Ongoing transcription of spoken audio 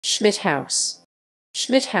Schmidt House.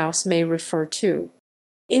 Schmidt House may refer to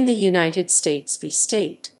in the United States v.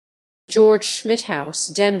 State. George Schmidt House,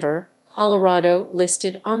 Denver, Colorado,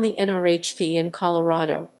 listed on the NRHP in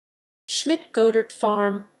Colorado. Schmidt-Godert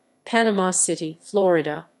Farm, Panama City,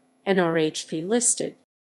 Florida, NRHP listed.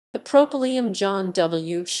 The Propylaeum John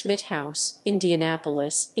W. Schmidt House,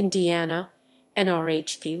 Indianapolis, Indiana,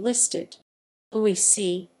 NRHP listed. Louis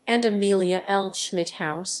C. and Amelia L. Schmidt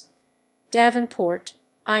House, Davenport,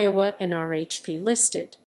 Iowa, NRHP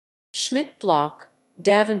listed. Schmidt Block,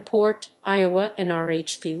 Davenport, Iowa,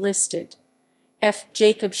 NRHP listed. F.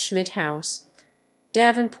 Jacob Schmidt House,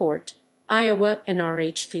 Davenport, Iowa,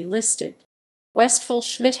 NRHP listed.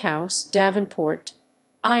 Westphal-Schmidt House, Davenport,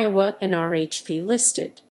 Iowa, NRHP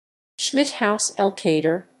listed. Schmidt House,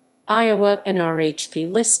 Elkader, Iowa,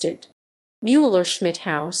 NRHP listed. Mueller-Schmidt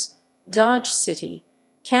House, Dodge City,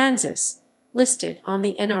 Kansas, listed on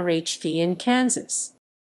the NRHP in Kansas.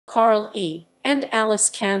 Carl E. and Alice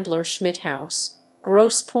Candler Schmidt House,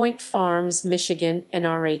 Grosse Pointe Farms, Michigan,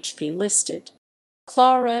 NRHP listed.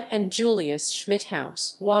 Clara and Julius Schmidt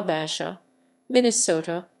House, Wabasha,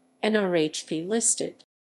 Minnesota, NRHP listed.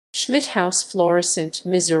 Schmidt House, Florissant,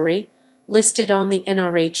 Missouri, listed on the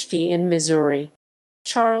NRHP in Missouri.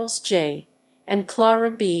 Charles J. and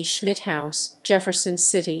Clara B. Schmidt House, Jefferson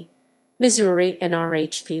City, Missouri,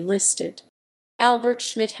 NRHP listed. Albert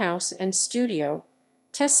Schmidt House and Studio,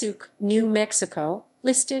 Tesuque, New Mexico,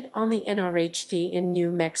 listed on the NRHP in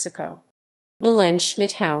New Mexico.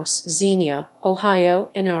 Mueller-Schmidt House, Xenia,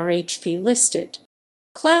 Ohio, NRHP listed.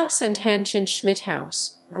 Klaus and Hanschen Schmidt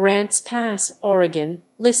House, Grants Pass, Oregon,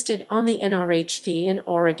 listed on the NRHP in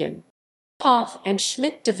Oregon. Hoff and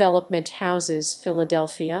Schmidt Development Houses,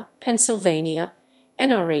 Philadelphia, Pennsylvania,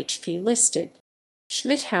 NRHP listed.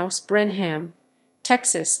 Schmidt House, Brenham,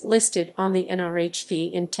 Texas, listed on the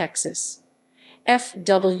NRHP in Texas. F.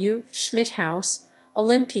 W. Schmidt House,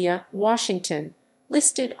 Olympia, Washington,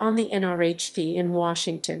 listed on the NRHP in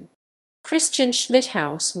Washington. Christian Schmidt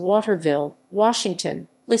House, Waterville, Washington,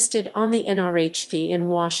 listed on the NRHP in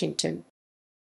Washington.